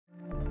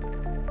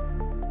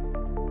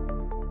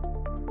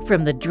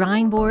From the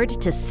drawing board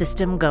to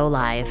system go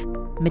live,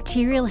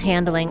 material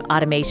handling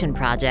automation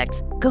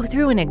projects go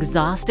through an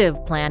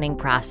exhaustive planning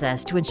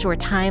process to ensure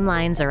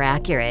timelines are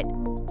accurate,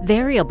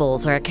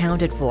 variables are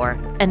accounted for,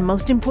 and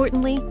most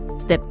importantly,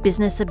 that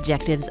business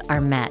objectives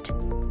are met.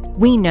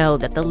 We know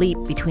that the leap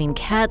between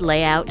CAD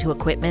layout to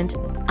equipment,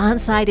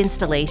 on-site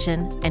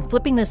installation, and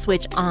flipping the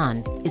switch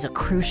on is a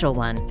crucial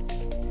one.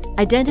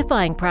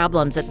 Identifying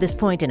problems at this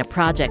point in a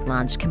project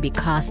launch can be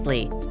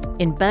costly.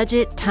 In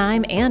budget,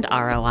 time, and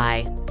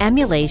ROI,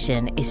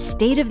 Emulation is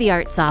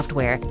state-of-the-art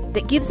software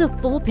that gives a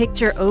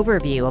full-picture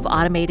overview of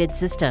automated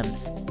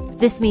systems.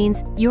 This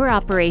means your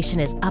operation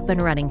is up and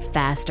running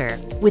faster,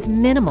 with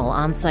minimal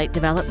on-site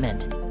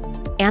development.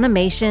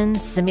 Animation,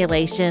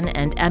 simulation,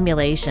 and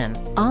emulation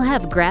all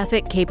have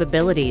graphic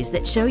capabilities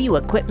that show you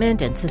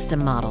equipment and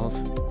system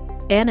models.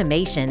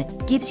 Animation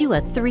gives you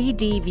a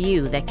 3D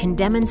view that can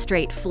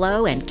demonstrate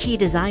flow and key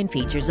design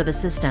features of a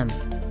system.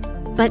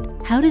 But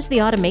how does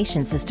the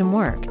automation system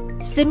work?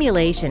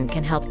 Simulation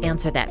can help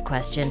answer that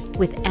question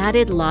with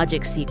added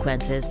logic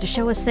sequences to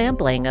show a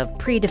sampling of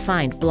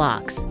predefined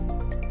blocks.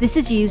 This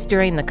is used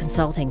during the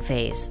consulting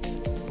phase.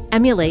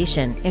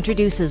 Emulation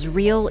introduces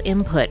real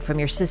input from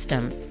your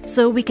system,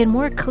 so we can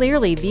more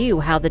clearly view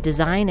how the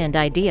design and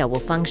idea will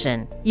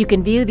function. You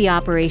can view the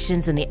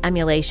operations in the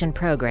emulation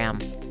program.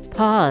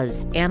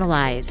 Pause,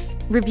 analyze,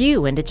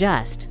 review, and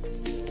adjust.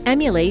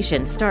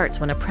 Emulation starts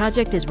when a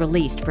project is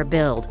released for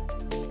build.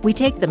 We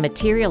take the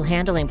material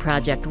handling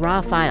project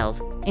raw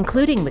files,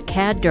 including the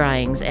CAD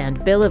drawings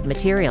and bill of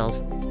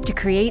materials, to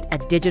create a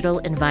digital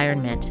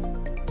environment.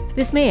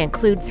 This may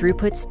include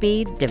throughput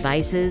speed,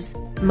 devices,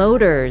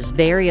 motors,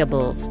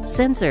 variables,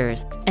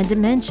 sensors, and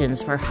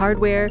dimensions for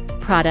hardware,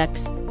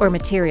 products, or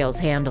materials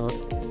handled.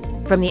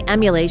 From the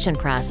emulation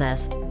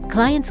process,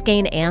 clients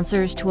gain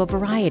answers to a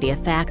variety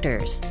of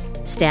factors: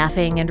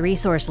 staffing and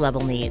resource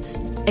level needs,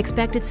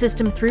 expected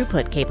system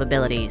throughput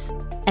capabilities,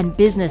 and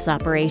business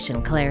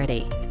operation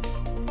clarity.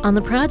 On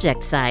the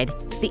project side,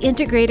 the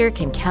integrator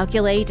can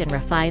calculate and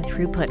refine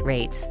throughput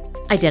rates,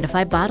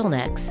 identify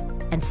bottlenecks,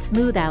 and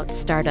smooth out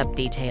startup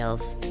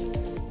details.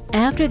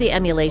 After the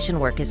emulation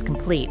work is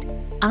complete,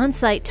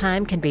 on-site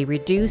time can be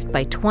reduced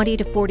by 20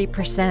 to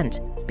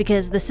 40%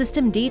 because the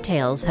system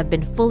details have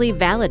been fully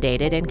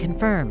validated and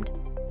confirmed.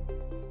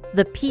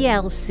 The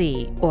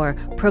PLC, or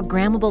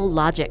Programmable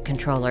Logic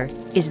Controller,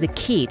 is the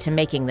key to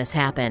making this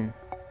happen.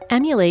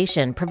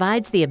 Emulation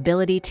provides the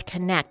ability to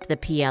connect the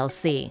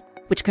PLC,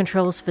 which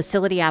controls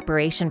facility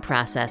operation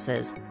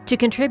processes, to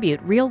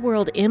contribute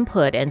real-world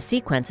input and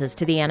sequences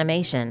to the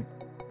animation.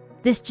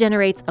 This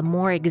generates a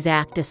more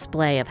exact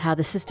display of how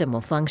the system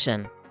will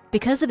function.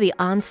 Because of the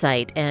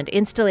on-site and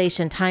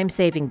installation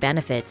time-saving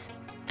benefits,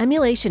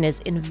 emulation is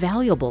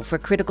invaluable for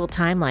critical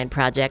timeline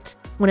projects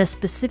when a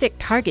specific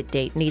target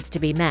date needs to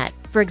be met.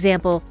 For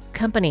example,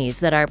 companies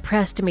that are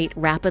pressed to meet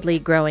rapidly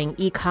growing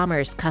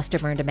e-commerce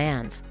customer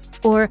demands,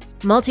 or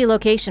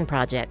multi-location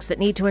projects that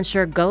need to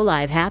ensure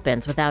go-live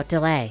happens without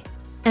delay.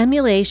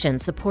 Emulation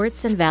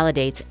supports and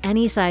validates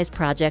any size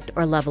project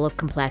or level of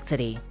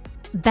complexity.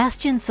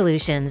 Bastian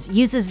Solutions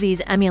uses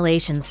these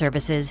emulation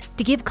services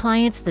to give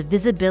clients the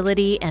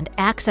visibility and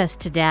access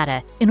to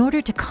data in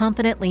order to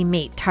confidently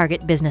meet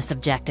target business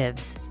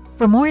objectives.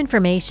 For more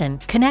information,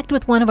 connect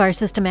with one of our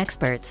system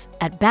experts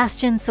at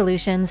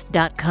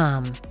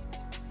bastiansolutions.com.